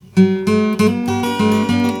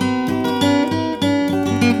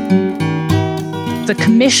the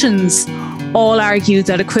commissions all argue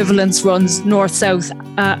that equivalence runs north-south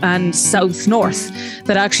and south-north,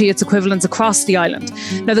 that actually it's equivalence across the island.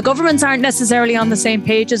 Now, the governments aren't necessarily on the same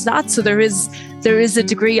page as that, so there is a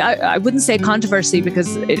degree, I wouldn't say controversy,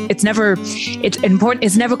 because it's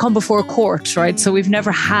never come before a court, right? So we've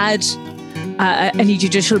never had any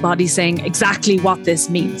judicial body saying exactly what this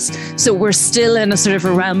means. So we're still in a sort of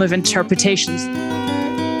a realm of interpretations.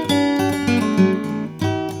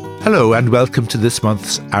 Hello and welcome to this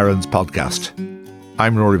month's ARINS podcast.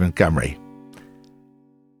 I'm Rory Montgomery.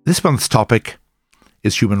 This month's topic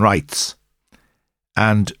is human rights,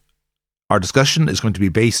 and our discussion is going to be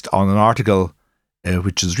based on an article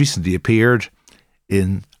which has recently appeared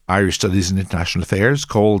in Irish Studies and International Affairs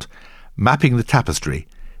called Mapping the Tapestry,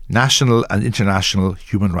 National and International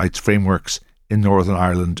Human Rights Frameworks in Northern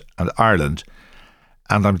Ireland and Ireland.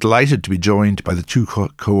 And I'm delighted to be joined by the two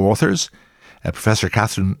co-authors, Professor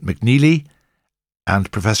Catherine McNeely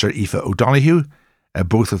and Professor Aoife O'Donoghue,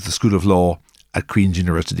 both of the School of Law at Queen's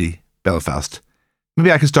University, Belfast.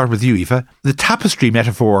 Maybe I can start with you, Aoife. The tapestry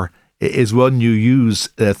metaphor is one you use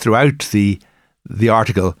throughout the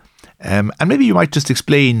article, and maybe you might just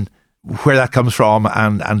explain where that comes from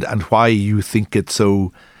and why you think it's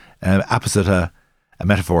so apposite a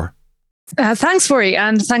metaphor. Thanks, Rory,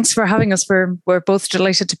 and thanks for having us. We're both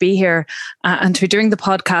delighted to be here and to be doing the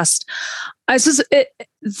podcast. I suppose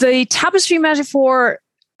the tapestry metaphor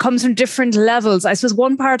comes from different levels. I suppose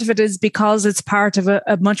one part of it is because it's part of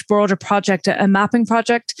a much broader project, a mapping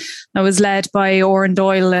project that was led by Oren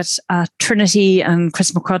Doyle at Trinity and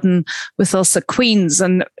Chris McCrudden with us at Queen's.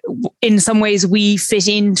 And in some ways, we fit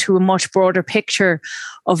into a much broader picture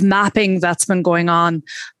of mapping that's been going on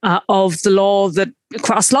of the law that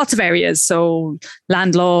across lots of areas. So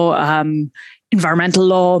land law, environmental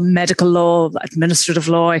law, medical law, administrative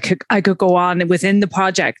law. I could go on within the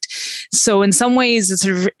project. So in some ways,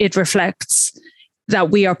 it reflects that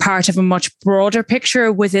we are part of a much broader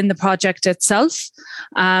picture within the project itself,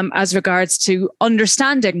 as regards to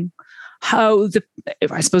understanding how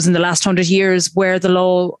I suppose in the last 100 years, where the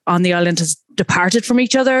law on the island has departed from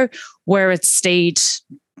each other, where it's stayed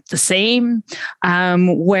the same,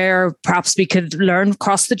 where perhaps we could learn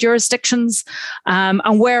across the jurisdictions,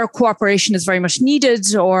 and where cooperation is very much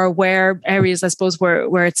needed, or where areas, I suppose,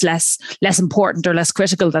 where it's less important or less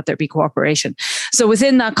critical that there be cooperation. So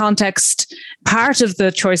within that context, part of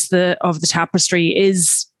the choice of the tapestry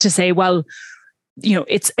is to say, well,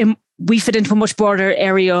 we fit into a much broader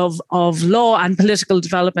area of law and political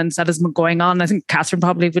developments that has been going on. I think Catherine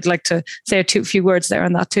probably would like to say a few words there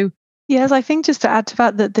on that too. Yes, I think just to add to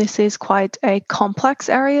that this is quite a complex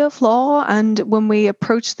area of law. And when we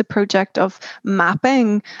approached the project of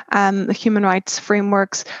mapping the human rights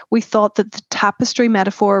frameworks, we thought that the tapestry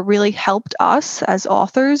metaphor really helped us as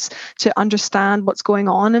authors to understand what's going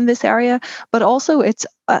on in this area. But also it's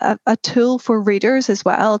a tool for readers as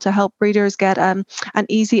well, to help readers get an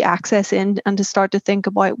easy access in and to start to think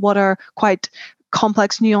about what are quite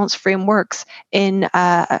complex, nuanced frameworks in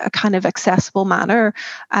a kind of accessible manner.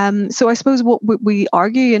 So I suppose what we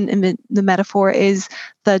argue in the metaphor is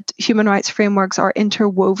that human rights frameworks are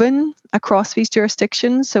interwoven across these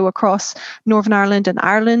jurisdictions, so across Northern Ireland and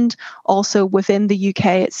Ireland, also within the UK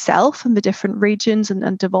itself and the different regions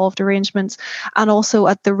and devolved arrangements, and also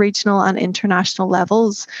at the regional and international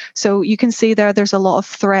levels. So you can see there's a lot of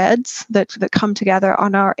threads that come together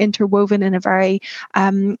and are interwoven in a very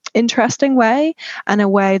interesting way, and a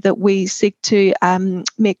way that we seek to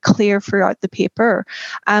make clear throughout the paper.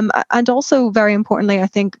 And also, very importantly, I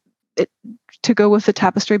think, to go with the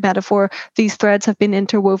tapestry metaphor, these threads have been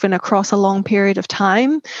interwoven across a long period of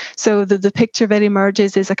time. So the picture that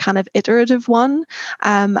emerges is a kind of iterative one.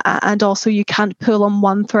 And also you can't pull on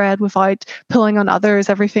one thread without pulling on others.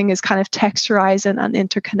 Everything is kind of texturized and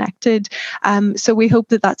interconnected. So we hope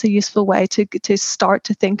that that's a useful way to start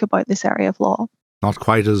to think about this area of law. Not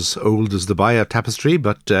quite as old as the Baia tapestry,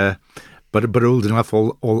 but old enough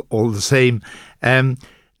all the same.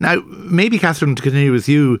 Now, maybe, Catherine, to continue with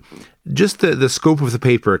you, just the scope of the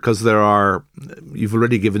paper, because you've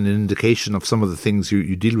already given an indication of some of the things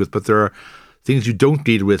you deal with, but there are things you don't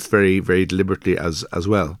deal with very, very deliberately as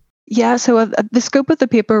well. Yeah, so the scope of the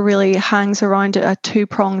paper really hangs around a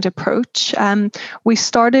two-pronged approach. We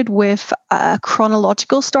started with a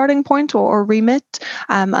chronological starting point or remit,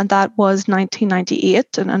 and that was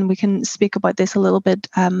 1998, and we can speak about this a little bit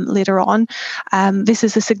later on. This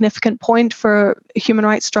is a significant point for human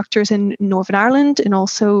rights structures in Northern Ireland and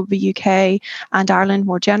also the UK and Ireland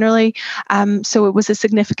more generally. So it was a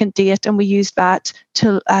significant date, and we used that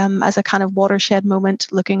to as a kind of watershed moment,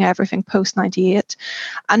 looking at everything post-98.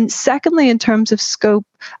 And Secondly, in terms of scope,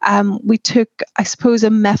 we took, I suppose,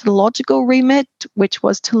 a methodological remit, which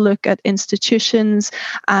was to look at institutions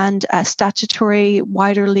and statutory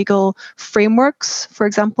wider legal frameworks, for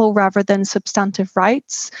example, rather than substantive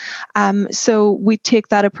rights. So we take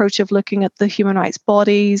that approach of looking at the human rights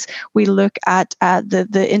bodies, we look at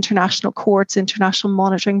the international courts, international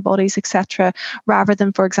monitoring bodies, etc., rather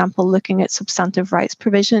than, for example, looking at substantive rights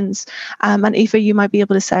provisions. And Aoife, you might be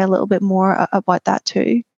able to say a little bit more about that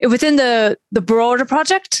too. Within the broader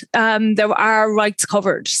project, there are rights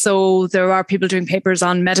covered. So there are people doing papers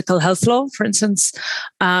on medical health law, for instance,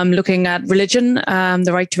 looking at religion,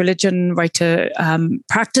 the right to religion, right to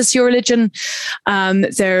practice your religion.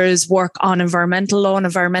 There's work on environmental law and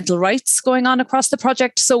environmental rights going on across the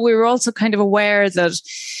project. So we were also kind of aware that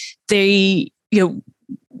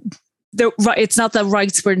it's not that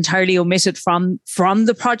rights were entirely omitted from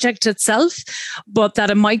the project itself, but that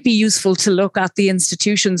it might be useful to look at the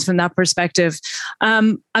institutions from that perspective.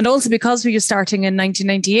 And also because we were starting in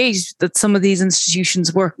 1998, that some of these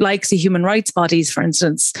institutions were like the human rights bodies, for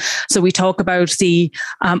instance. So we talk about the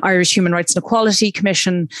Irish Human Rights and Equality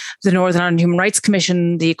Commission, the Northern Ireland Human Rights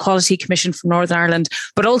Commission, the Equality Commission from Northern Ireland,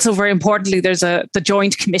 but also very importantly, there's the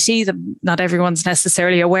joint committee that not everyone's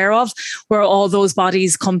necessarily aware of, where all those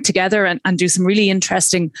bodies come together and do some really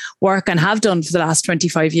interesting work and have done for the last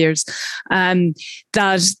 25 years. Some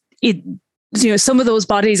of those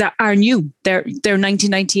bodies are new. They're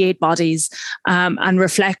 1998 bodies and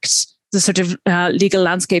reflect the sort of legal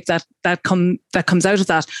landscape that comes out of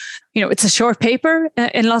that. It's a short paper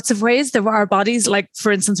in lots of ways. There are bodies like,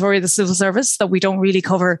 for instance, Rory, the Civil Service, that we don't really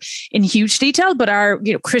cover in huge detail, but are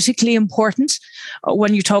critically important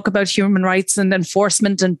when you talk about human rights and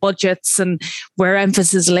enforcement and budgets and where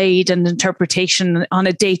emphasis is laid and interpretation on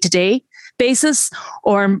a day-to-day basis,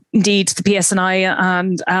 or indeed the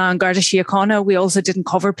PSNI and Garda Síochána. We also didn't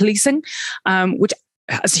cover policing, which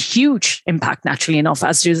has a huge impact, naturally enough,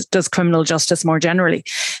 as does criminal justice more generally.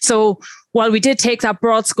 So while we did take that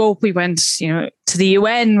broad scope, we went, to the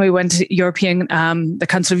UN, we went to the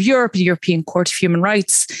Council of Europe, the European Court of Human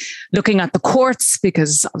Rights, looking at the courts,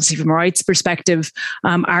 because obviously from a rights perspective,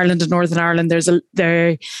 Ireland and Northern Ireland,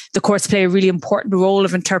 the courts play a really important role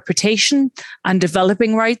of interpretation and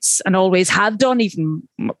developing rights, and always have done, even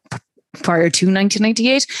prior to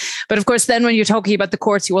 1998. But of course, then when you're talking about the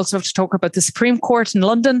courts, you also have to talk about the Supreme Court in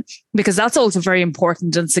London, because that's also very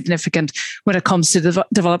important and significant when it comes to the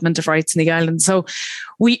development of rights in the island. So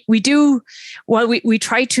we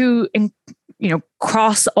try to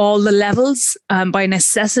cross all the levels by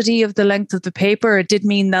necessity of the length of the paper. It did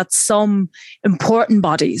mean that some important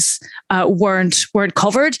bodies weren't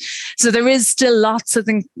covered. So there is still lots. I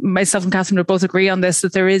think myself and Catherine would both agree on this,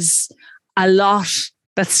 that there is a lot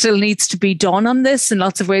that still needs to be done on this. In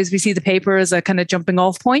lots of ways, we see the paper as a kind of jumping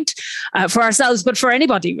off point for ourselves, but for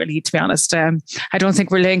anybody, really, to be honest. I don't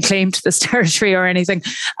think we're laying claim to this territory or anything.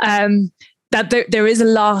 That there is a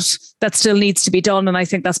lot that still needs to be done. And I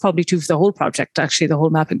think that's probably true for the whole project, actually, the whole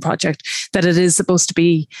mapping project, that it is supposed to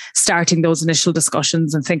be starting those initial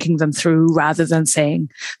discussions and thinking them through, rather than saying,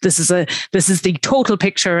 this is the total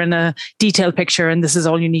picture and a detailed picture, and this is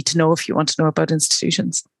all you need to know if you want to know about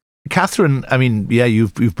institutions. Catherine,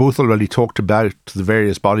 you've both already talked about the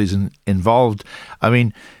various bodies involved.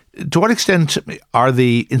 To what extent are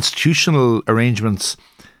the institutional arrangements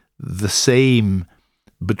the same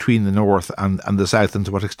between the North and the South, and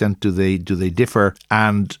to what extent do they differ?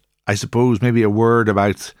 And I suppose maybe a word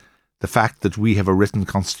about the fact that we have a written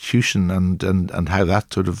constitution and how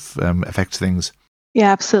that sort of affects things.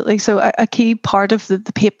 Yeah, absolutely. So a key part of the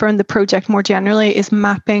paper and the project more generally is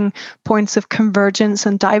mapping points of convergence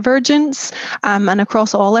and divergence. And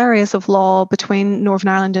across all areas of law between Northern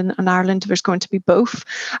Ireland and Ireland, there's going to be both.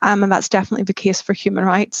 And that's definitely the case for human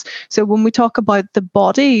rights. So when we talk about the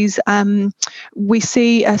bodies, we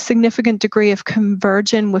see a significant degree of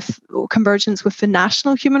convergence with the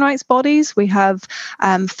national human rights bodies. We have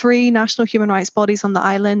 3 national human rights bodies on the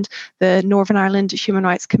island: the Northern Ireland Human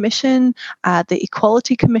Rights Commission, the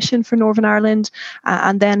Equality Commission for Northern Ireland,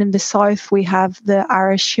 and then in the south we have the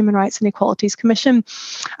Irish Human Rights and Equalities Commission.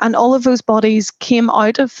 And all of those bodies came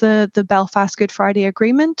out of the Belfast Good Friday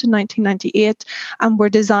Agreement in 1998 and were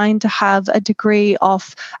designed to have a degree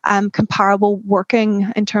of comparable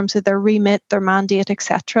working in terms of their remit, their mandate,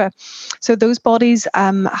 etc. So those bodies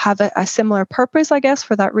have a similar purpose, I guess,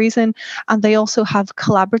 for that reason, and they also have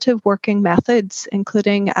collaborative working methods,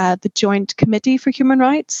 including the Joint Committee for Human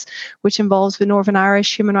Rights, which involves the Northern Northern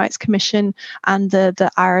Irish Human Rights Commission and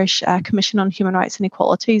the Irish Commission on Human Rights and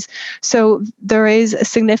Equalities. So there is a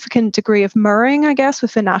significant degree of mirroring, I guess,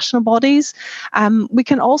 with the national bodies. We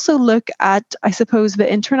can also look at, I suppose,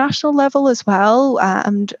 the international level as well.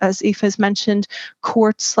 And as Aoife has mentioned,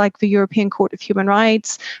 courts like the European Court of Human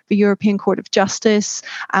Rights, the European Court of Justice,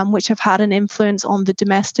 which have had an influence on the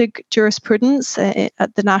domestic jurisprudence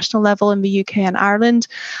at the national level in the UK and Ireland.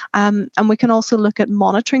 And we can also look at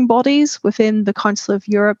monitoring bodies within the Council of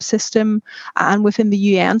Europe system and within the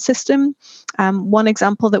UN system. One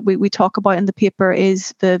example that we talk about in the paper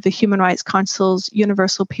is the Human Rights Council's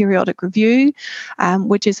Universal Periodic Review,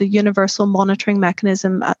 which is a universal monitoring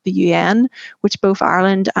mechanism at the UN, which both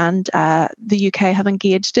Ireland and the UK have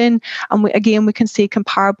engaged in. And we can see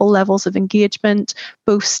comparable levels of engagement,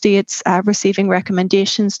 both states receiving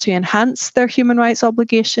recommendations to enhance their human rights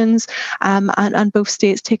obligations, and both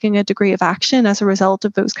states taking a degree of action as a result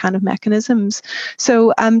of those kind of mechanisms.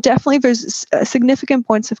 So definitely there's significant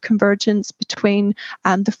points of convergence between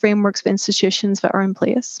the frameworks of institutions that are in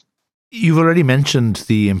place. You've already mentioned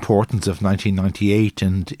the importance of 1998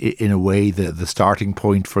 and, in a way, the starting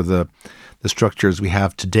point for the structures we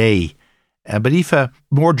have today. But Aoife,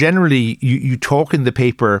 more generally, you talk in the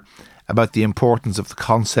paper about the importance of the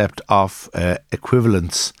concept of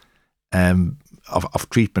equivalence of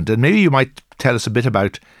treatment. And maybe you might tell us a bit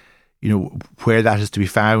about, where that is to be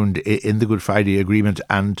found in the Good Friday Agreement,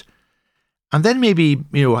 and then maybe,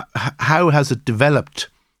 how has it developed?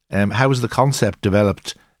 How has the concept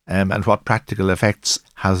developed? And what practical effects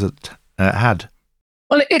has it had?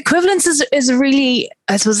 Well, equivalence is a really,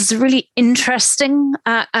 I suppose, it's a really interesting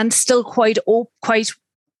and still quite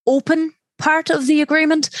open part of the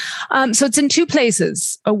agreement. So it's in two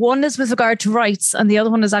places. One is with regard to rights, and the other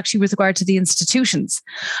one is actually with regard to the institutions.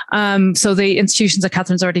 So the institutions that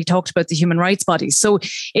Catherine's already talked about, the human rights bodies. So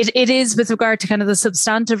it is with regard to kind of the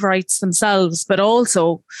substantive rights themselves, but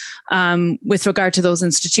also with regard to those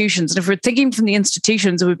institutions. And if we're thinking from the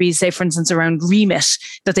institutions, it would be, say, for instance, around remit,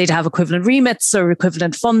 that they'd have equivalent remits or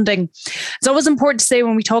equivalent funding. It's always important to say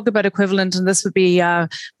when we talk about equivalent, and this would be,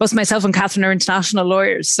 both myself and Catherine are international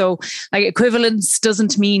lawyers. So like, equivalence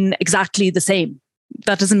doesn't mean exactly the same.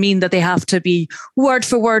 That doesn't mean that they have to be word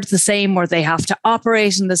for word the same or they have to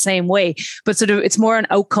operate in the same way, but sort of it's more an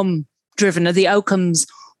outcome driven, or the outcomes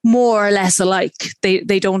more or less alike. There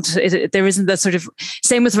isn't that sort of,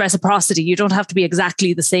 same with reciprocity. You don't have to be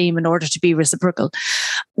exactly the same in order to be reciprocal.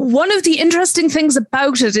 One of the interesting things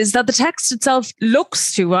about it is that the text itself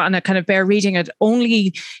looks to, and I kind of bear reading it,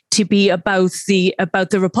 only to be about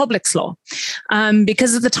the Republic's law.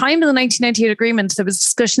 Because at the time of the 1998 agreement, there was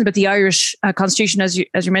discussion about the Irish constitution, as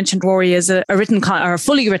you mentioned, Rory, as a written or a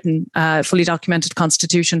fully documented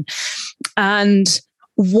constitution. And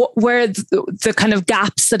where the kind of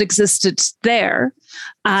gaps that existed there,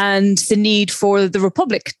 and the need for the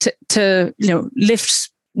Republic to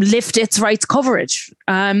lift its rights coverage.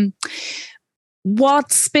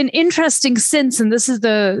 What's been interesting since, and this is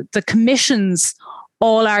the commissions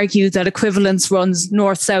all argue that equivalence runs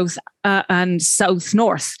north-south and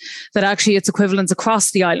south-north, that actually it's equivalence across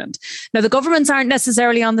the island. Now, the governments aren't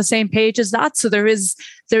necessarily on the same page as that, so there is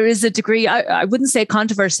a degree, I wouldn't say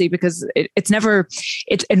controversy, because it's never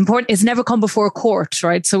come before a court,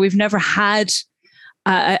 right? So we've never had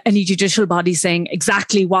any judicial body saying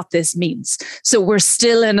exactly what this means. So we're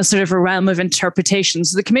still in a sort of a realm of interpretation.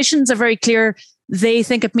 So the commissions are very clear. They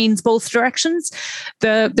think it means both directions.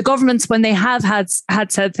 The governments, when they have had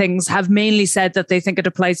said things, have mainly said that they think it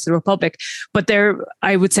applies to the Republic. But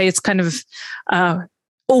I would say it's kind of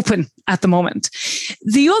open at the moment.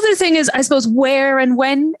 The other thing is, I suppose, where and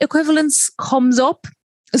when equivalence comes up.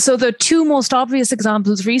 So the two most obvious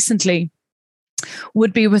examples recently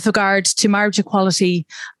would be with regard to marriage equality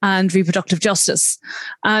and reproductive justice.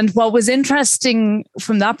 And what was interesting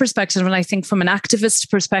from that perspective, and I think from an activist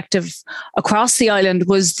perspective across the island,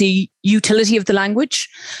 was the utility of the language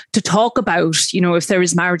to talk about, if there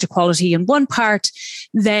is marriage equality in one part,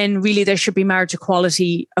 then really there should be marriage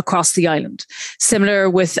equality across the island. Similar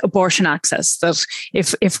with abortion access, that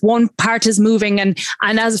if one part is moving, and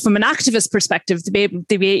as from an activist perspective,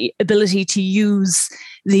 the ability to use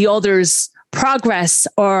the other's progress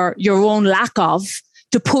or your own lack of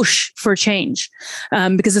to push for change,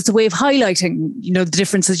 because it's a way of highlighting, the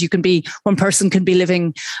differences. One person can be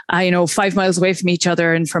living, 5 miles away from each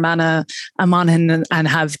other in Fermanagh and Monaghan and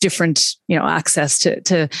have different, access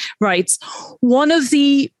to rights. One of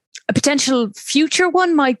a potential future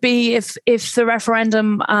one might be if the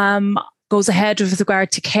referendum goes ahead with regard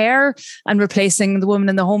to care and replacing the woman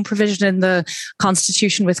in the home provision in the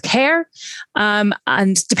Constitution with care.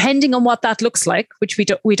 And depending on what that looks like, which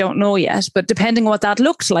we don't know yet, but depending on what that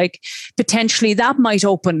looked like, potentially that might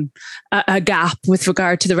open a gap with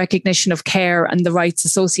regard to the recognition of care and the rights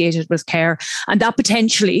associated with care. And that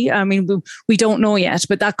potentially, I mean, we don't know yet,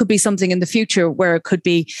 but that could be something in the future where it could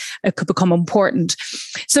become important.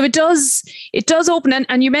 So it does open.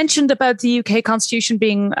 And you mentioned about the UK Constitution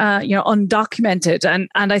being, undocumented.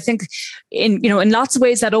 And I think in lots of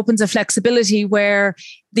ways that opens a flexibility where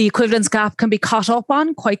the equivalence gap can be caught up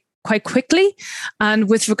on quite quickly. And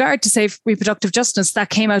with regard to, say, reproductive justice,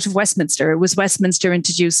 that came out of Westminster. It was Westminster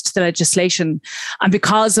introduced the legislation. And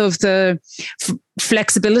because of the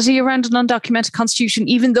flexibility around an undocumented constitution,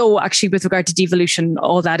 even though actually with regard to devolution,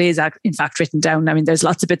 all that is in fact written down. I mean, there's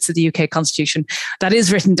lots of bits of the UK constitution that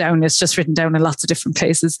is written down. It's just written down in lots of different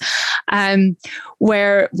places.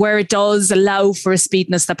 Where it does allow for a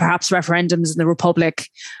speediness that perhaps referendums in the Republic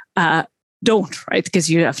don't, right?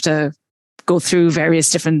 Because you have to go through various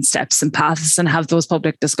different steps and paths and have those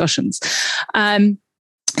public discussions.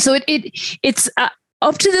 So it's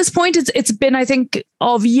up to this point, it's been, I think,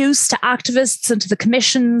 of use to activists and to the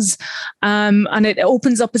commissions, and it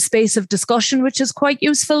opens up a space of discussion, which is quite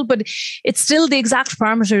useful, but it's still the exact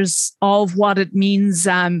parameters of what it means.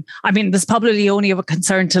 I mean, there's probably only of a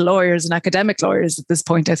concern to lawyers and academic lawyers at this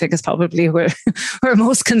point, I think, is probably who are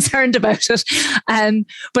most concerned about it.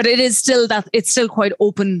 But it is still it's still quite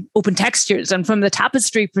open textures. And from the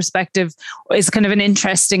Tapestry perspective, is kind of an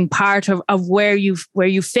interesting part of where you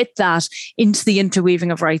fit that into the interweaving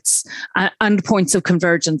of rights and points of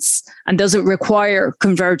convergence, and does it require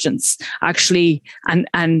convergence actually,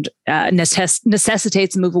 and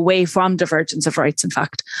necessitates a move away from divergence of rights, in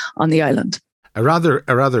fact, on the island? A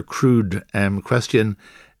rather crude question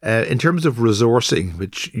in terms of resourcing,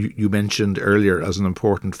 which you mentioned earlier as an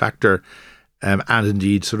important factor, and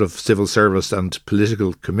indeed sort of civil service and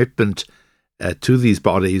political commitment to these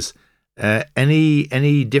bodies.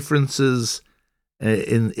 Any differences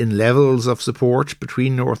in levels of support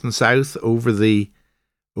between North and South over the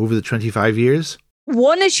 25 years?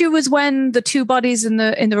 One issue was when the two bodies in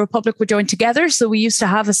the Republic were joined together. So we used to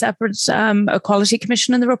have a separate Equality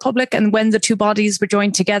Commission in the Republic, and when the two bodies were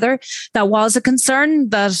joined together, that was a concern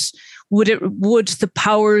that would the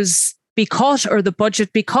powers be cut or the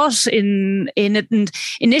budget be cut in it. And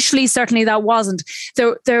initially, certainly that wasn't.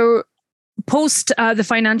 There post the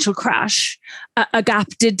financial crash, a gap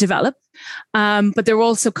did develop. But there were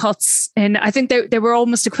also cuts in, I think they were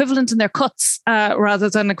almost equivalent in their cuts rather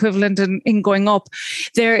than equivalent in going up.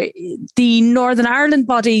 The Northern Ireland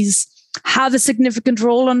bodies have a significant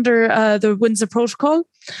role under the Windsor Protocol,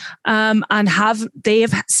 and they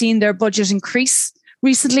have seen their budget increase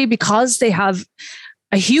recently because they have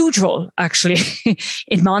a huge role, actually,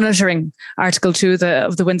 in monitoring Article 2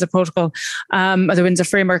 of the Windsor Protocol, or the Windsor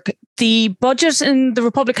Framework. The budget in the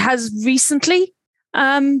Republic has recently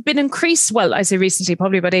been increased. Well, I say recently,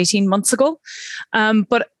 probably about 18 months ago.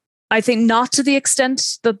 But I think not to the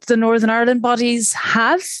extent that the Northern Ireland bodies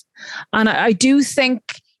have. And I do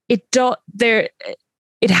think it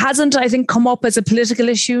hasn't, I think, come up as a political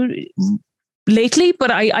issue lately,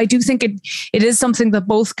 but I do think it is something that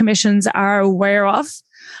both commissions are aware of,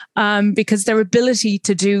 because their ability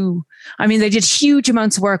to do, I mean, they did huge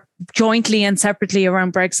amounts of work jointly and separately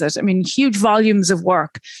around Brexit. I mean, huge volumes of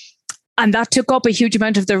work. And that took up a huge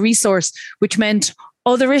amount of their resource, which meant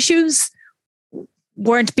other issues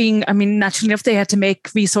weren't being, I mean, naturally enough, they had to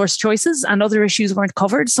make resource choices and other issues weren't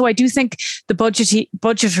covered. So I do think the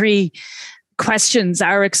budgetary questions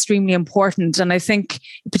are extremely important. And I think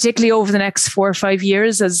particularly over the next 4 or 5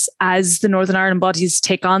 years, as the Northern Ireland bodies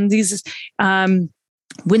take on these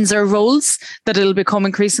Windsor roles, that it'll become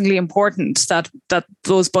increasingly important that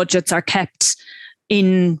those budgets are kept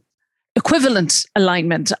in equivalent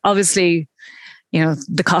alignment. Obviously,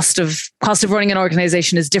 the cost of running an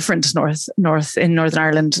organisation is different north in Northern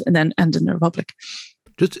Ireland and in the Republic.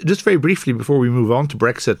 Just very briefly before we move on to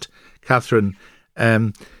Brexit, Catherine,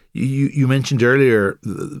 you mentioned earlier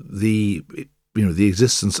the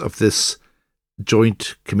existence of this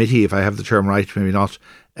joint committee, if I have the term right, maybe not,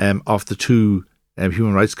 of the two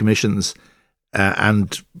human rights commissions,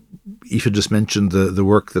 and Aoife just mentioned the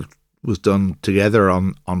work that was done together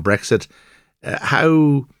on Brexit.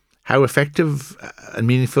 How effective and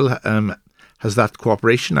meaningful has that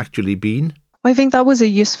cooperation actually been? I think that was a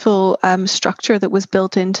useful structure that was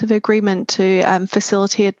built into the agreement to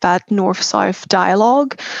facilitate that north-south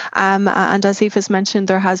dialogue. And as Aoife's mentioned,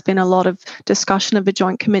 there has been a lot of discussion of the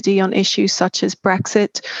Joint Committee on issues such as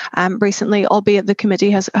Brexit recently, albeit the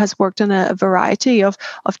committee has worked on a variety of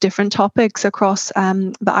different topics across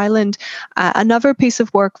the island. Another piece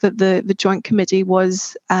of work that the Joint Committee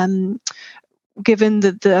was given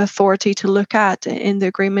the authority to look at in the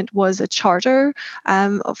agreement was a charter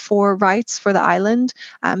for rights for the island.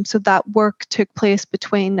 So that work took place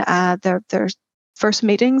between their first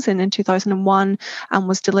meetings in 2001 and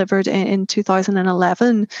was delivered in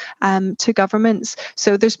 2011 to governments.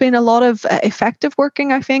 So there's been a lot of effective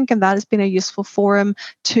working, I think, and that has been a useful forum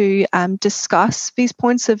to discuss these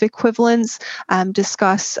points of equivalence,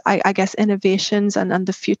 discuss, I guess, innovations and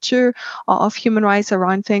the future of human rights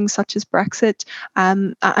around things such as Brexit.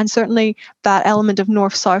 And certainly that element of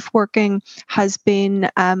north-south working has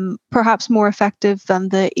been perhaps more effective than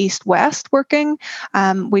the east-west working.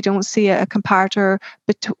 We don't see a comparator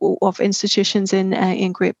of institutions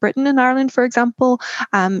in Great Britain and Ireland, for example.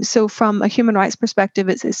 So from a human rights perspective,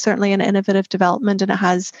 it's certainly an innovative development and it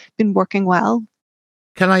has been working well.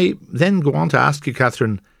 Can I then go on to ask you,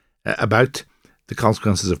 Catherine, about the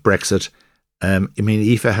consequences of Brexit? I mean,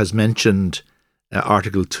 Aoife has mentioned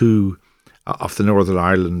Article 2 of the Northern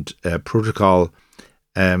Ireland Protocol,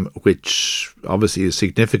 which obviously is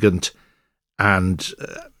significant and,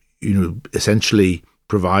 essentially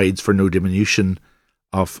provides for no diminution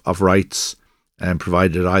of rights,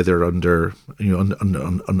 provided either under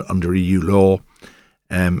under EU law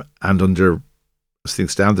and under, as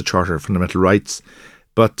things stand, the Charter of Fundamental Rights.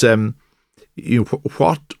 But what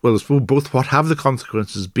have the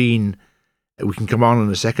consequences been? We can come on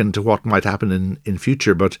in a second to what might happen in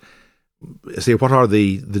future, but say, what are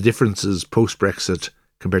the differences post Brexit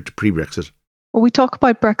compared to pre Brexit? Well, we talk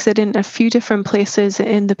about Brexit in a few different places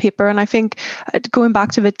in the paper, and I think going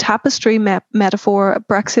back to the tapestry metaphor,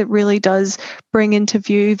 Brexit really does bring into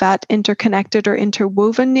view that interconnected or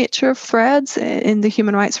interwoven nature of threads in the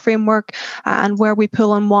human rights framework, and where we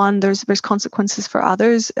pull on one, there's consequences for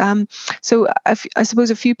others. So I suppose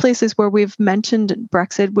a few places where we've mentioned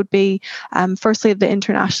Brexit would be firstly at the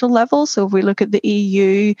international level. So if we look at the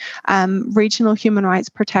EU, regional human rights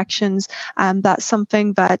protections, that's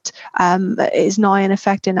something that is now in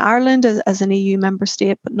effect in Ireland as an EU member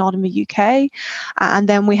state, but not in the UK. And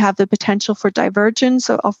then we have the potential for divergence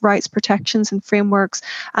of rights protections and frameworks.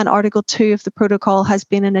 And Article 2 of the protocol has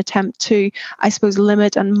been an attempt to, I suppose,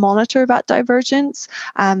 limit and monitor that divergence.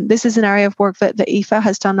 This is an area of work that Aoife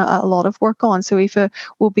has done a lot of work on. So Aoife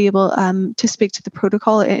will be able to speak to the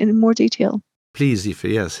protocol in more detail. Please, Aoife,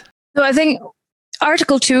 yes. So I think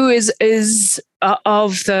Article 2 is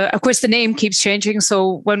of course, the name keeps changing.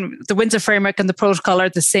 So when the Windsor Framework and the Protocol are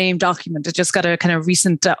the same document, it just got a kind of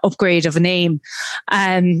recent upgrade of a name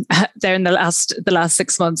there in the last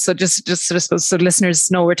 6 months. So just sort of so listeners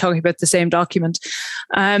know we're talking about the same document.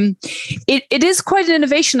 It is quite an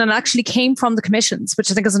innovation and actually came from the commissions, which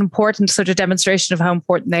I think is an important sort of demonstration of how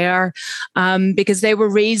important they are, because they were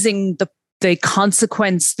raising the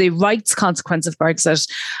rights consequence of Brexit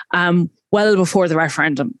well before the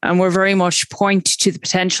referendum, and we're very much point to the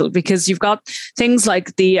potential, because you've got things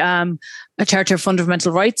like the Charter of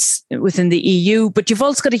Fundamental Rights within the EU, but you've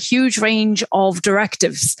also got a huge range of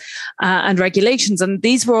directives and regulations, and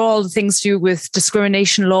these were all things to do with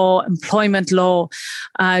discrimination law, employment law,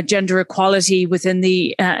 gender equality within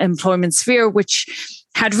the employment sphere, which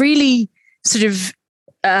had really sort of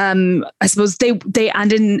I suppose they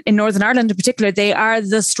and in Northern Ireland in particular, they are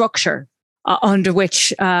the structure under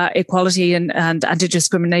which equality and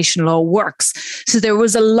anti-discrimination law works. So there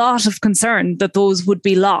was a lot of concern that those would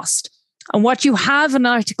be lost. And what you have in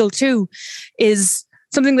Article 2 is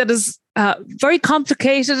something that is very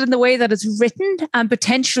complicated in the way that it's written and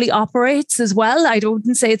potentially operates as well. I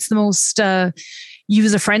wouldn't say it's the most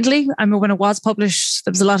user-friendly. I mean, when it was published,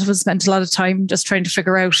 there was a lot of us spent a lot of time just trying to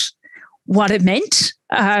figure out what it meant.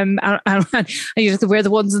 And you have to wear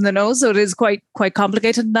the ones in the know, so it is quite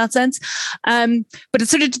complicated in that sense. But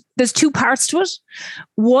it's sort of, there's two parts to it.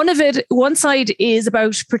 One side is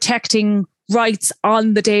about protecting rights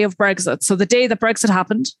on the day of Brexit. So the day that Brexit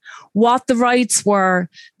happened, what the rights were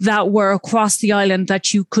that were across the island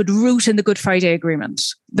that you could root in the Good Friday Agreement,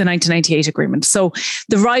 the 1998 agreement. So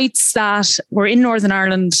the rights that were in Northern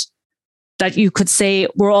Ireland that you could say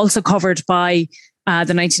were also covered by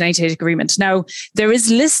the 1998 agreement. Now, there is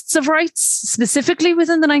lists of rights specifically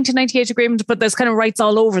within the 1998 agreement, but there's kind of rights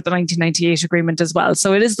all over the 1998 agreement as well.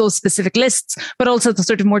 So it is those specific lists, but also the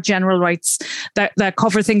sort of more general rights that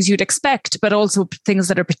cover things you'd expect, but also things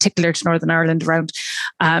that are particular to Northern Ireland around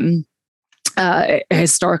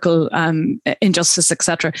historical injustice,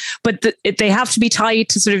 etc. But they have to be tied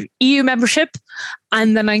to sort of EU membership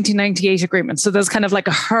and the 1998 agreement. So there's kind of like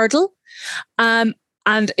a hurdle. And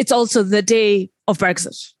it's also the day of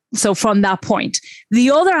Brexit. So from that point,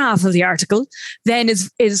 the other half of the article then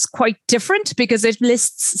is quite different because it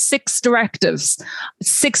lists 6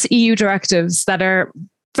 EU directives that are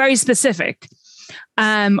very specific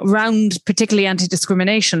around particularly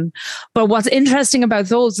anti-discrimination. But what's interesting about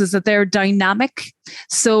those is that they're dynamic,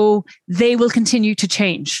 so they will continue to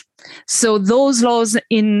change. So those laws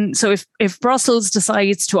if Brussels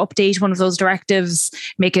decides to update one of those directives,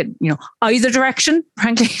 make it, either direction,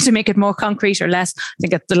 frankly, to make it more concrete or less, I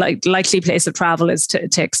think the likely place of travel is to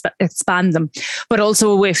expand them. But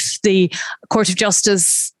also if the Court of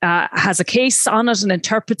Justice has a case on it and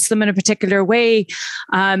interprets them in a particular way,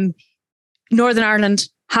 Northern Ireland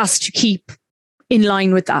has to keep in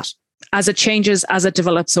line with that as it changes, as it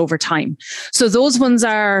develops over time. So those ones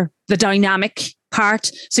are the dynamic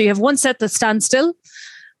part. So you have one set that stands still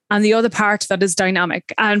and the other part that is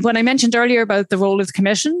dynamic. And when I mentioned earlier about the role of the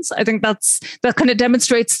commissions, I think that kind of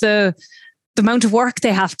demonstrates the amount of work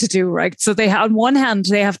they have to do, right? So on one hand,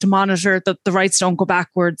 they have to monitor that the rights don't go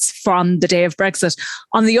backwards from the day of Brexit.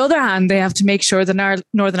 On the other hand, they have to make sure that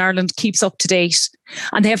Northern Ireland keeps up to date.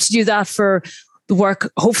 And they have to do that for the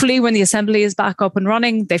work, hopefully, when the Assembly is back up and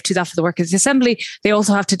running. They have to do that for the work of the Assembly. They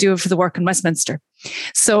also have to do it for the work in Westminster.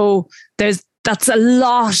 So that's a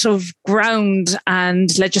lot of ground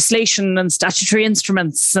and legislation and statutory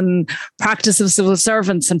instruments and practice of civil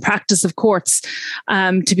servants and practice of courts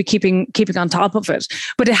to be keeping on top of it.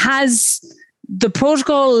 But the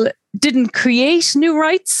protocol didn't create new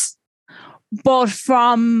rights, but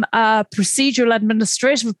from a procedural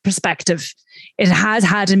administrative perspective, it has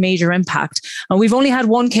had a major impact. And we've only had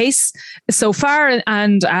one case so far,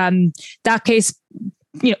 and that case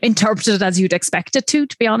interpreted as you'd expect it to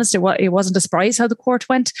be honest. It wasn't a surprise how the court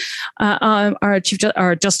went,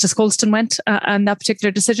 or Justice Colston went on that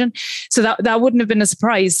particular decision. So that wouldn't have been a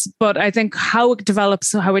surprise. But I think how it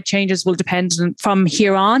develops, how it changes will depend from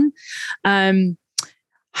here on,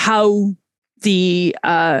 how the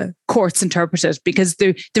courts interpret it, because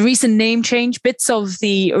the recent name change, bits of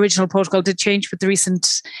the original protocol did change with the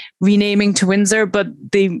recent renaming to Windsor, but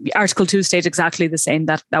the Article 2 stayed exactly the same.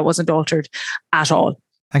 That wasn't altered at all.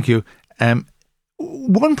 Thank you.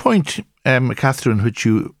 One point, Catherine, which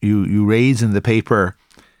you raise in the paper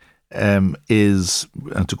is,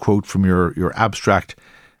 and to quote from your abstract,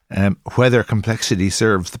 whether complexity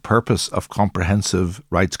serves the purpose of comprehensive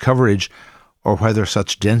rights coverage or whether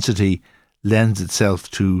such density lends itself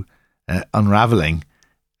to unravelling.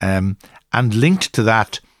 And linked to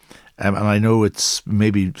that, and I know it's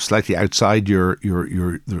maybe slightly outside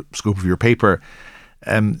the scope of your paper,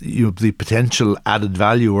 the potential added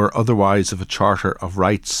value or otherwise of a charter of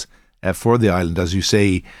rights for the island. As you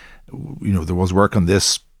say, there was work on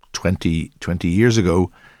this 20 years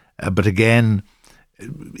ago, but again,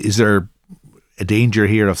 is there a danger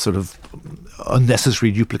here of sort of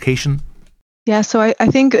unnecessary duplication? Yeah, so I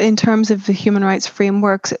think in terms of the human rights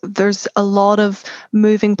frameworks, there's a lot of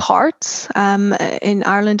moving parts in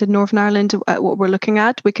Ireland and Northern Ireland. What we're looking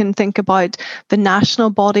at, we can think about the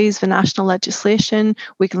national bodies, the national legislation.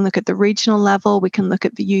 We can look at the regional level. We can look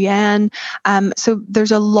at the UN. So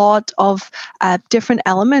there's a lot of different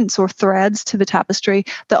elements or threads to the tapestry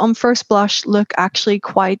that on first blush look actually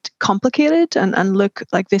quite complicated and look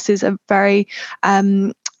like this is a very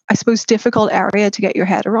I suppose, difficult area to get your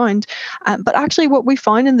head around. But actually what we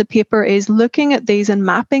found in the paper is looking at these and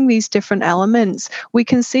mapping these different elements, we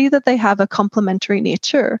can see that they have a complementary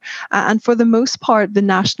nature. And for the most part, the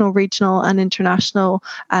national, regional and international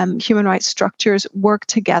human rights structures work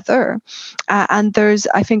together. And there's,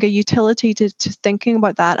 I think, a utility to thinking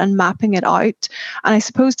about that and mapping it out. And I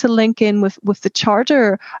suppose to link in with the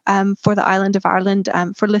Charter for the island of Ireland,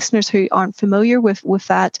 for listeners who aren't familiar with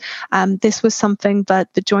that, this was something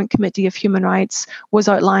that the Joint Committee of Human Rights was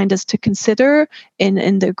outlined as to consider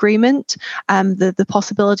in the agreement, the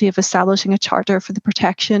possibility of establishing a charter for the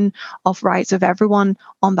protection of rights of everyone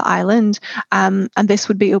on the island. And this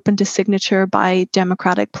would be open to signature by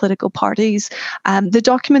democratic political parties. The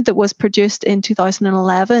document that was produced in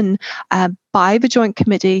 2011 by the Joint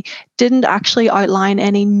Committee didn't actually outline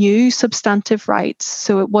any new substantive rights.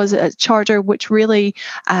 So it was a charter which really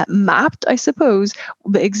mapped, I suppose,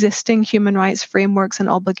 the existing human rights frameworks and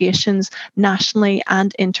obligations nationally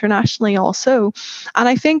and internationally also. And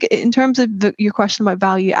I think in terms of your question about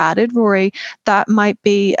value added, Rory, that might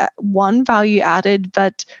be one value added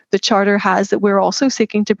that the Charter has that we're also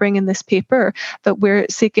seeking to bring in this paper, that we're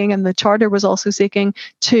seeking, and the Charter was also seeking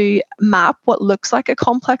to map what looks like a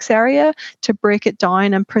complex area to break it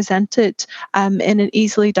down and present it in an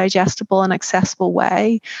easily digestible and accessible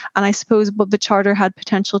way. And I suppose what the Charter had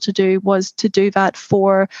potential to do was to do that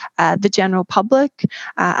for the general public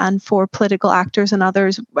and for political actors and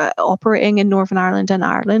others operating in Northern Ireland and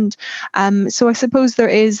Ireland. So I suppose there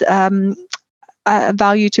is a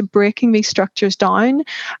value to breaking these structures down,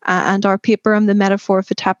 and our paper and the metaphor of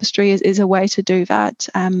the tapestry is a way to do that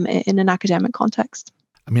in an academic context.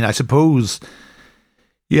 I mean, I suppose,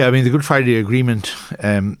 the Good Friday Agreement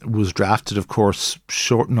was drafted, of course,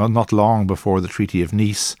 not long before the Treaty of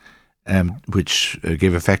Nice, which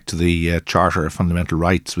gave effect to the Charter of Fundamental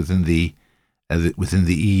Rights within the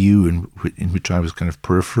EU, in which I was kind of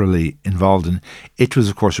peripherally involved in. It was,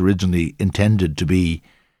 of course, originally intended to be,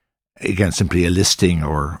 again, simply a listing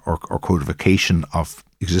or codification of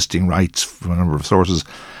existing rights from a number of sources.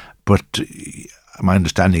 But my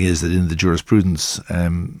understanding is that in the jurisprudence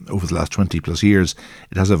over the last 20 plus years,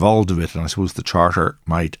 it has evolved a bit, and I suppose the Charter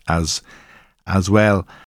might as well.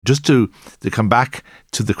 Just to come back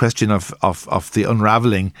to the question of the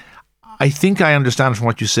unravelling, I think I understand from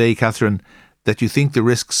what you say, Catherine, that you think the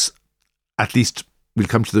risks, at least we'll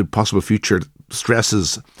come to the possible future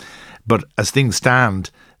stresses, but as things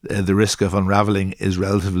stand, the risk of unravelling is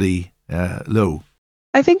relatively low.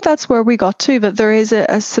 I think that's where we got to, that there is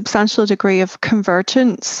a substantial degree of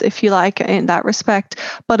convergence, if you like, in that respect.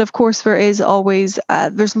 But of course, there is always,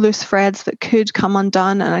 there's loose threads that could come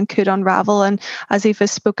undone and could unravel. And as Eve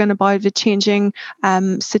has spoken about, the changing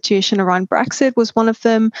situation around Brexit was one of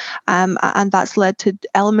them. And that's led to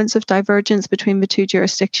elements of divergence between the two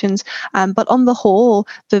jurisdictions. But on the whole,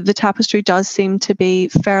 the tapestry does seem to be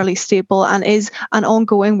fairly stable and is an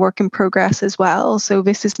ongoing work in progress as well. So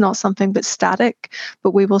this is not something that's static,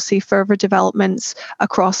 but we will see further developments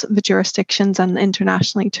across the jurisdictions and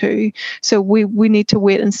internationally too. So we need to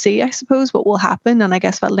wait and see, I suppose, what will happen. And I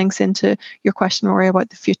guess that links into your question, Rory, about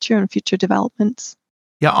the future and future developments.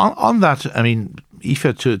 Yeah, on that, I mean,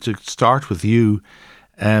 Aoife, to start with you,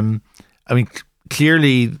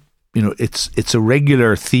 clearly, it's a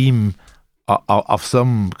regular theme of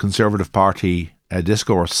some Conservative Party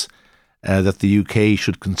discourse that the UK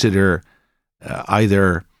should consider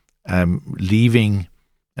either leaving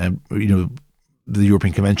the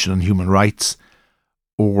European Convention on Human Rights,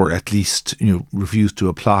 or at least refuse to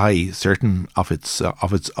apply certain of its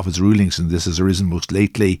rulings. And this has arisen most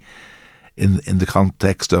lately in the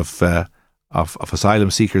context of asylum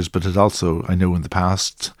seekers, but it also, I know, in the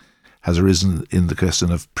past has arisen in the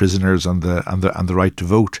question of prisoners and the right to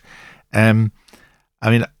vote.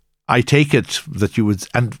 I take it that you would,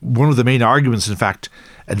 and one of the main arguments, in fact,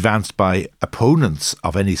 advanced by opponents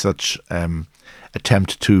of any such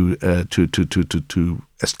attempt to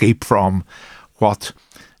escape from what,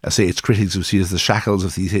 say, its critics would see as the shackles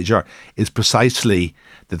of the ECHR, is precisely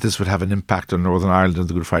that this would have an impact on Northern Ireland and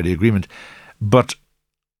the Good Friday Agreement. But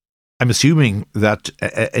I'm assuming that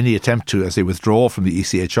any attempt to, as they withdraw from the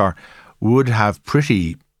ECHR, would have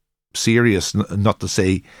pretty serious, not to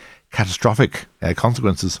say catastrophic,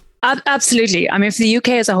 consequences. Absolutely. I mean, for the UK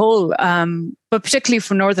as a whole, but particularly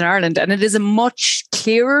for Northern Ireland, and it is a much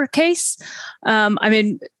clearer case.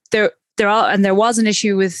 There was an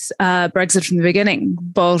issue with Brexit from the beginning,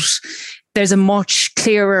 but there's a much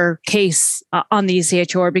clearer case on the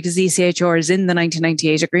ECHR because the ECHR is in the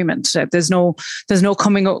 1998 agreement. There's no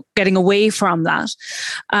getting away from that.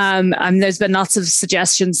 And there's been lots of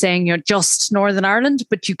suggestions saying you're just Northern Ireland,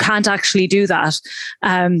 but you can't actually do that.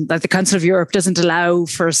 Like the Council of Europe doesn't allow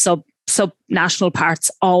for sub-national parts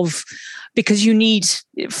of, because you need,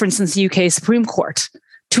 for instance, the UK Supreme Court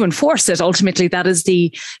to enforce it. Ultimately, that is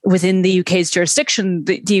within the UK's jurisdiction.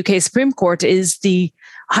 The UK Supreme Court is the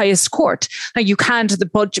highest court. Now, you can't,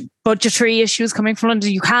 the budgetary issues coming from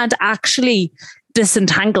London, you can't actually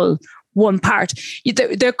disentangle one part.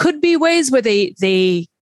 There could be ways where they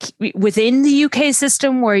within the UK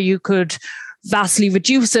system where you could vastly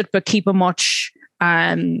reduce it, but keep a much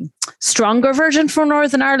stronger version for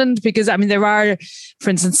Northern Ireland, because there are,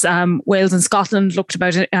 for instance, Wales and Scotland looked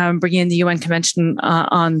about bringing in the UN Convention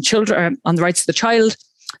on children, on the rights of the child.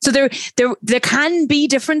 So there can be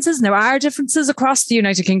differences, and there are differences across the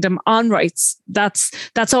United Kingdom on rights. That's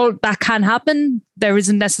all that can happen. There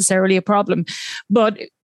isn't necessarily a problem, but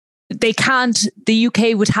they can't. The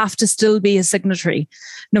UK would have to still be a signatory,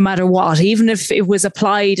 no matter what, even if it was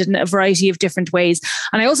applied in a variety of different ways.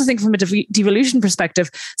 And I also think, from a devolution perspective,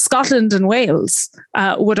 Scotland and Wales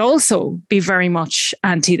would also be very much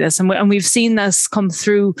anti this, and we've seen this come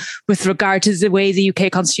through with regard to the way the UK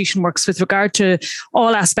constitution works with regard to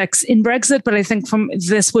all aspects in Brexit. But I think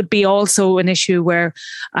this would be also an issue where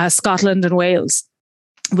Scotland and Wales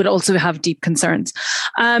would also have deep concerns.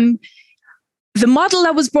 The model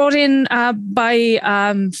that was brought in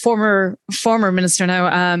by former minister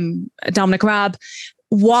now, Dominic Raab,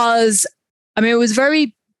 was, it was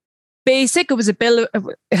very basic. It was a bill.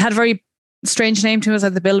 It had a very strange name to it. It was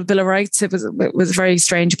like the Bill of Rights. It was very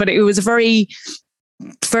strange, but it was a very,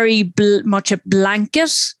 very much a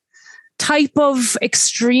blanket type of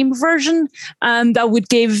extreme version that would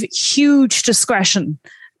give huge discretion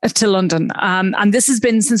to London. And this has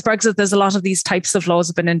been, since Brexit, there's a lot of these types of laws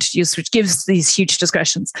have been introduced, which gives these huge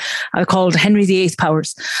discretions, called Henry VIII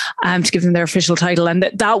powers, to give them their official title. And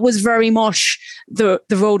that was very much the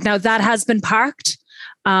road. Now, that has been parked.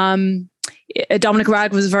 Dominic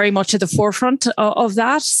Raab was very much at the forefront of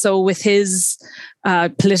that. So with his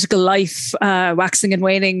political life waxing and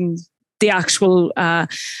waning, the actual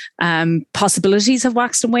possibilities have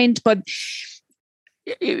waxed and waned. But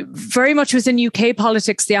very much within UK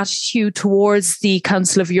politics, the attitude towards the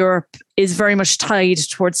Council of Europe is very much tied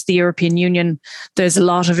towards the European Union. There's a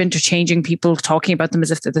lot of interchanging, people talking about them as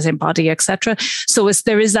if they're the same body, etc. So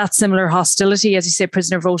there is that similar hostility. As you say,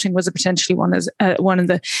 prisoner voting was potentially one in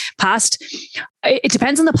the past. It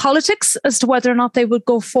depends on the politics as to whether or not they would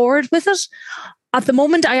go forward with it. At the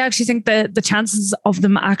moment, I actually think the chances of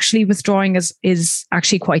them actually withdrawing is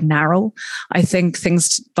actually quite narrow. I think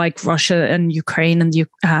things like Russia and Ukraine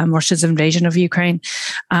and Russia's invasion of Ukraine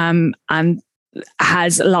and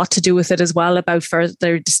has a lot to do with it as well, about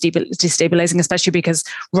further destabilizing, especially because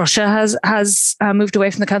Russia has moved away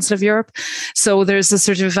from the Council of Europe. So there's a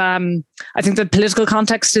sort of, I think the political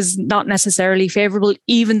context is not necessarily favourable,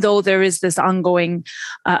 even though there is this ongoing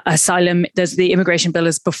asylum, there's the immigration bill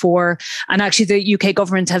is before. And actually the UK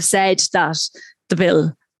government have said that the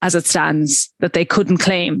bill as it stands, that they couldn't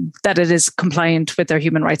claim that it is compliant with their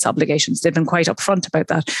human rights obligations. They've been quite upfront about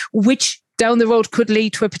that, which down the road could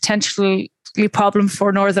lead to a potential problem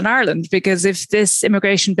for Northern Ireland, because if this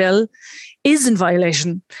immigration bill is in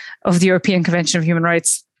violation of the European Convention of Human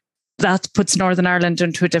Rights, that puts Northern Ireland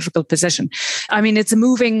into a difficult position. It's a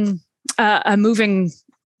moving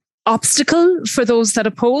obstacle for those that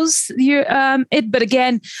oppose it. But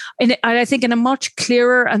again, I think in a much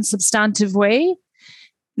clearer and substantive way,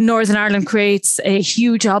 Northern Ireland creates a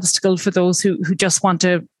huge obstacle for those who just want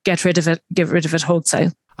to get rid of it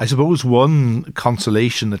wholesale. I suppose one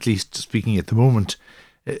consolation, at least speaking at the moment,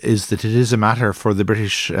 is that it is a matter for the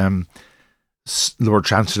British Lord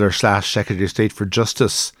Chancellor / Secretary of State for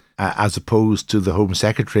Justice, as opposed to the Home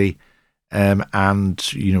Secretary. And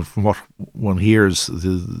from what one hears,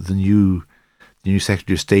 the new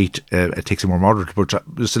Secretary of State takes a more moderate approach.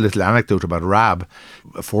 Just a little anecdote about Raab,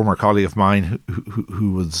 a former colleague of mine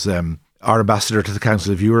who was our ambassador to the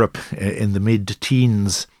Council of Europe in the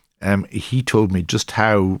mid-teens. He told me just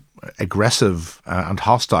how aggressive and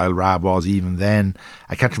hostile Raab was even then.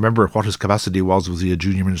 I can't remember what his capacity was. Was he a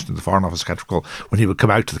junior minister in the Foreign Office? I can't recall, when he would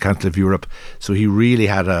come out to the Council of Europe. So he really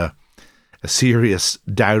had a serious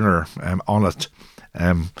downer on it.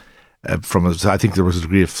 I think there was a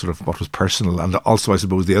degree of sort of what was personal. And also, I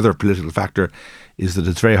suppose, the other political factor is that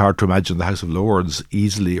it's very hard to imagine the House of Lords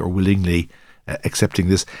easily or willingly accepting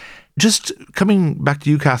this. Just coming back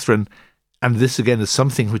to you, Catherine, and this again is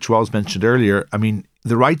something which was mentioned earlier.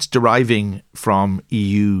 The rights deriving from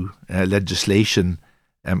EU legislation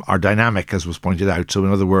are dynamic, as was pointed out. So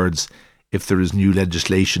in other words, if there is new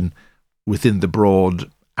legislation within the broad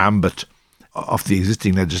ambit of the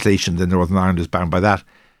existing legislation, then Northern Ireland is bound by that.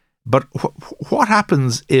 But what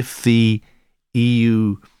happens if the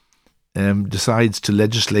EU decides to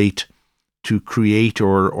legislate to create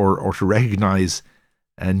or to recognise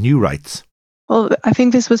new rights? Well, I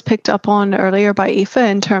think this was picked up on earlier by Aoife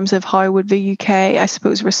in terms of how would the UK, I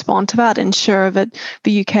suppose, respond to that, ensure that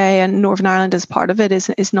the UK and Northern Ireland as part of it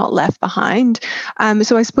is not left behind.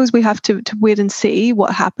 So I suppose we have to wait and see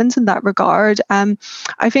what happens in that regard.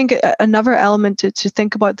 I think another element to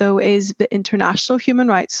think about, though, is the international human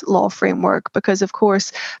rights law framework, because, of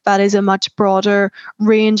course, that is a much broader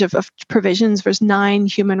range of provisions. There's 9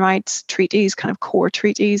 human rights treaties, kind of core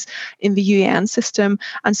treaties in the UN system.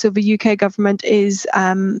 And so the UK government is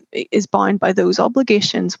bound by those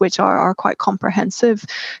obligations, which are quite comprehensive.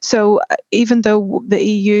 So even though the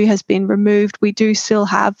EU has been removed, we do still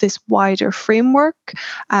have this wider framework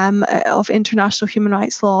of international human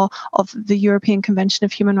rights law, of the European Convention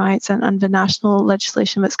of Human Rights, and the national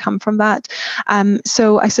legislation that's come from that.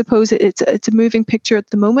 So I suppose it's a moving picture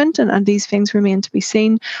at the moment, and these things remain to be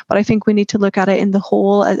seen. But I think we need to look at it in the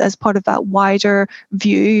whole as part of that wider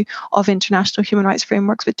view of international human rights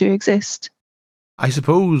frameworks that do exist. I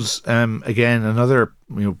suppose, again, another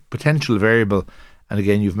potential variable, and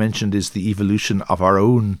again, you've mentioned, is the evolution of our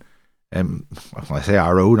own, when I say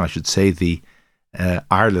our own, I should say the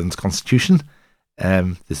Ireland's constitution.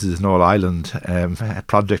 This is an all-island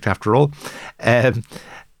project after all. And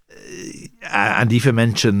Aoife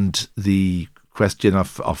mentioned the question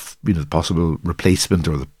of the possible replacement,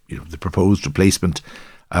 or the proposed replacement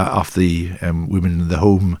of the women in the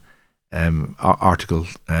home article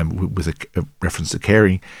with a reference to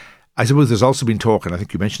caring. I suppose there's also been talk, and I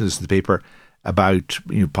think you mentioned this in the paper, about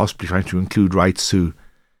possibly trying to include rights to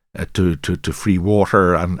free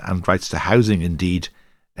water and rights to housing, indeed,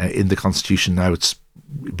 in the Constitution. Now it'd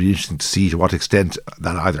be interesting to see to what extent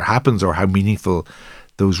that either happens or how meaningful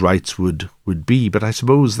those rights would be. But I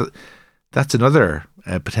suppose that's another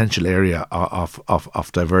potential area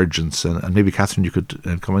of divergence, and maybe Catherine, you could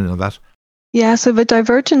comment on that. Yeah, so the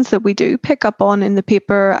divergence that we do pick up on in the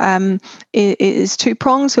paper is two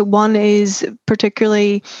prongs. So one is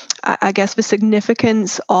particularly, I guess, the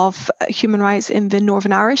significance of human rights in the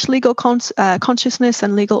Northern Irish legal consciousness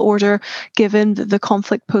and legal order, given the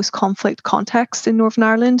post-conflict context in Northern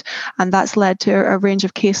Ireland. And that's led to a range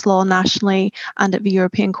of case law nationally and at the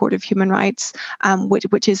European Court of Human Rights,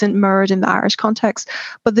 which isn't mirrored in the Irish context.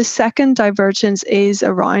 But the second divergence is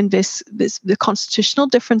around the constitutional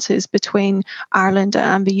differences between Ireland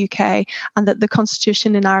and the UK, and that the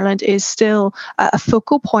constitution in Ireland is still a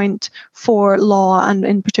focal point for law, and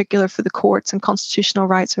in particular for the courts, and constitutional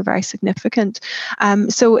rights are very significant.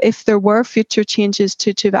 So if there were future changes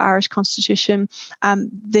to the Irish constitution,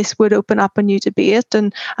 this would open up a new debate.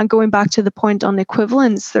 And going back to the point on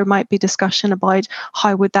equivalence, there might be discussion about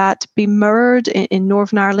how would that be mirrored in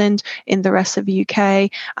Northern Ireland, in the rest of the UK. And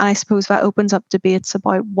I suppose that opens up debates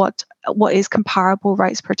about what is comparable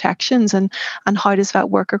rights protections, and how does that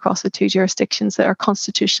work across the two jurisdictions that are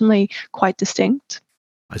constitutionally quite distinct.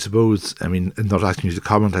 I suppose, not asking you to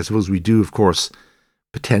comment, I suppose we do, of course,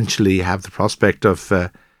 potentially have the prospect of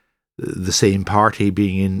the same party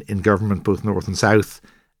being in government, both north and south.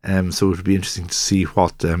 So it would be interesting to see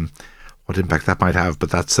what impact that might have, but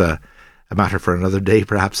that's a matter for another day,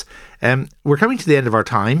 perhaps. We're coming to the end of our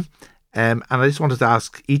time, and I just wanted to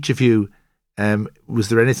ask each of you, was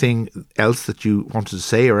there anything else that you wanted to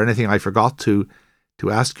say, or anything I forgot to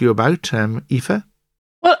ask you about, Aoife?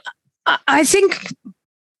 Well, I think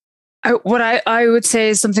what I would say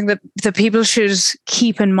is something that the people should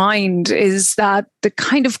keep in mind is that the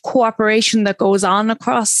kind of cooperation that goes on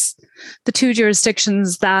across the two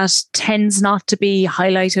jurisdictions that tends not to be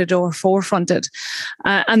highlighted or forefronted.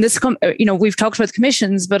 And this, we've talked about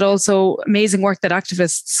commissions, but also amazing work that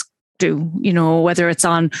activists do, whether it's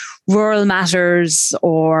on rural matters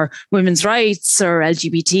or women's rights or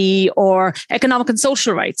LGBT or economic and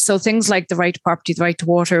social rights. So things like the right to property, the right to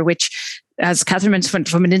water, which, as Catherine mentioned,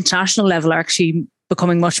 from an international level, are actually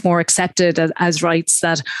becoming much more accepted as rights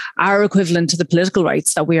that are equivalent to the political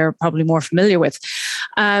rights that we are probably more familiar with.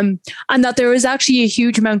 And that there is actually a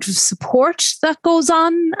huge amount of support that goes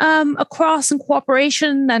on across, and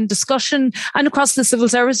cooperation and discussion, and across the civil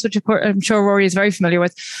service, which I'm sure Rory is very familiar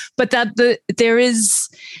with. But that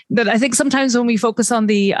I think sometimes when we focus on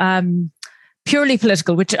the purely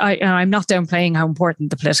political, which I'm not downplaying how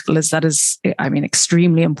important the political is. That is,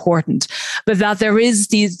 extremely important. But that there is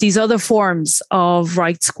these other forms of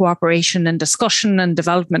rights cooperation and discussion and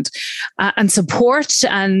development and support,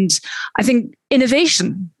 and I think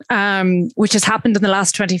innovation, which has happened in the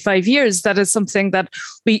last 25 years. That is something that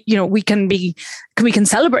we can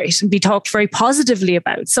celebrate and be talked very positively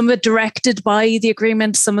about. Some of it directed by the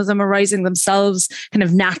agreement, some of them arising themselves kind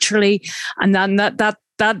of naturally, and then that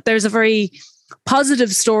there's a very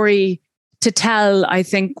positive story to tell, I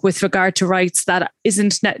think, with regard to rights that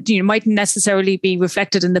mightn't necessarily be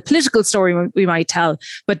reflected in the political story we might tell,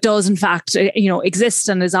 but does in fact, exist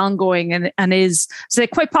and is ongoing and is, say,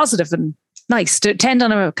 quite positive and nice to tend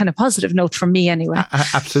on a kind of positive note from me anyway.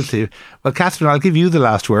 Absolutely. Well, Catherine, I'll give you the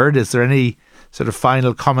last word. Is there any sort of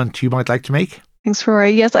final comment you might like to make? Thanks, Rory.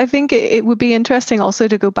 Yes, I think it would be interesting also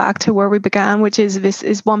to go back to where we began, which is this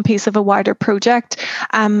is one piece of a wider project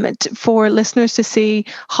for listeners to see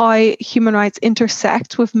how human rights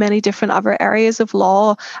intersect with many different other areas of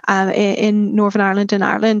law in Northern Ireland and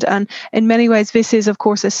Ireland. And in many ways, this is, of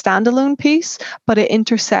course, a standalone piece, but it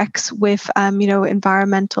intersects with,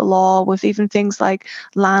 environmental law, with even things like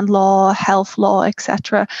land law, health law,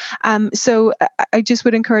 etc. So I just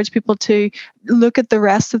would encourage people to look at the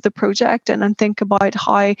rest of the project and think about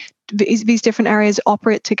how these different areas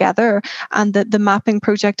operate together, and that the mapping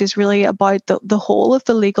project is really about the whole of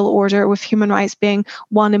the legal order, with human rights being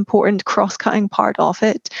one important cross-cutting part of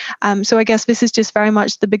it. So I guess this is just very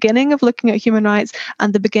much the beginning of looking at human rights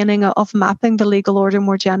and the beginning of mapping the legal order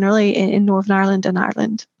more generally in Northern Ireland and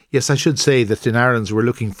Ireland. Yes, I should say that in ARINS we're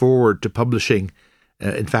looking forward to publishing,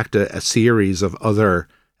 in fact, a series of other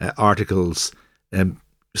articles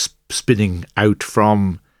spinning out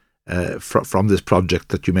from this project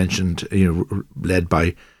that you mentioned, led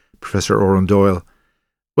by Professor Oran Doyle.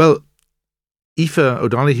 Well, Aoife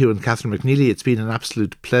O'Donoghue and Catherine McNeely, it's been an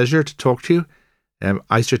absolute pleasure to talk to you.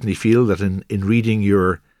 I certainly feel that in reading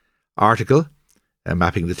your article,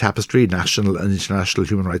 Mapping the Tapestry, National and International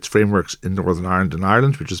Human Rights Frameworks in Northern Ireland and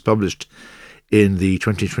Ireland, which was published in the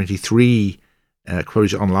 2023,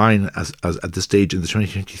 published online as at this stage in the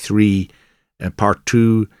 2023 Part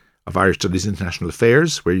 2 of Irish Studies International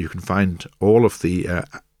Affairs, where you can find all of the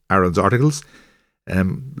ARINS articles.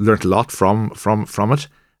 Learned a lot from it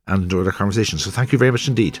and enjoyed our conversation. So thank you very much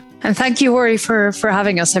indeed. And thank you, Rory, for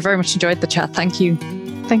having us. I very much enjoyed the chat. Thank you.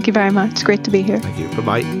 Thank you very much. Great to be here. Thank you.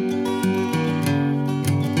 Bye-bye.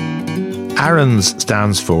 ARINS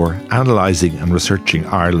stands for Analysing and Researching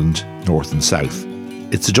Ireland, North and South.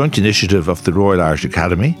 It's a joint initiative of the Royal Irish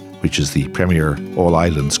Academy, which is the premier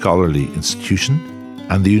all-island scholarly institution,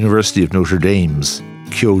 and the University of Notre Dame's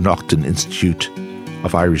Keogh Nocton Institute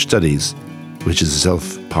of Irish Studies, which is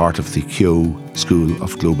itself part of the Keogh School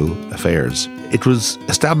of Global Affairs. It was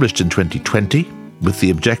established in 2020 with the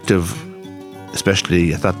objective,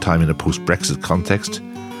 especially at that time in a post-Brexit context,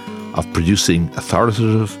 of producing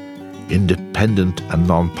authoritative, independent and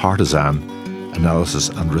non-partisan analysis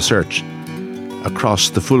and research across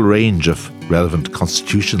the full range of relevant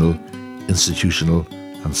constitutional, institutional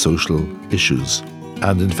and social issues.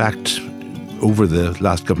 And in fact, over the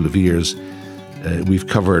last couple of years, we've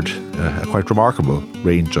covered a quite remarkable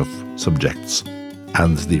range of subjects,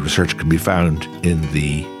 and the research can be found in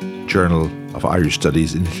the Journal of Irish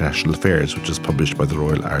Studies in International Affairs, which is published by the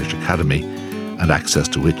Royal Irish Academy, and access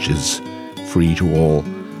to which is free to all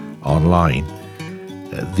online.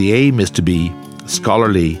 The aim is to be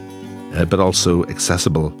scholarly, but also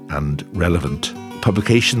accessible and relevant.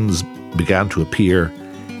 Publications began to appear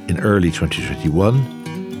in early 2021,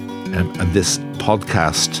 and this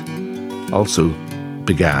podcast also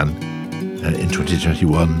began in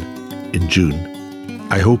 2021 in June.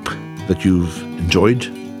 I hope that you've enjoyed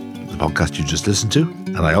the podcast you just listened to,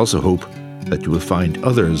 and I also hope that you will find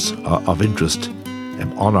others of interest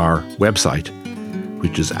on our website,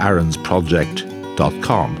 which is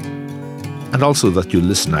arinsproject.com, and also that you'll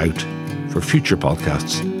listen out for future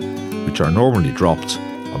podcasts, which are normally dropped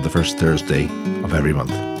on the first Thursday of every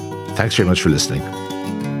month. Thanks very much for listening.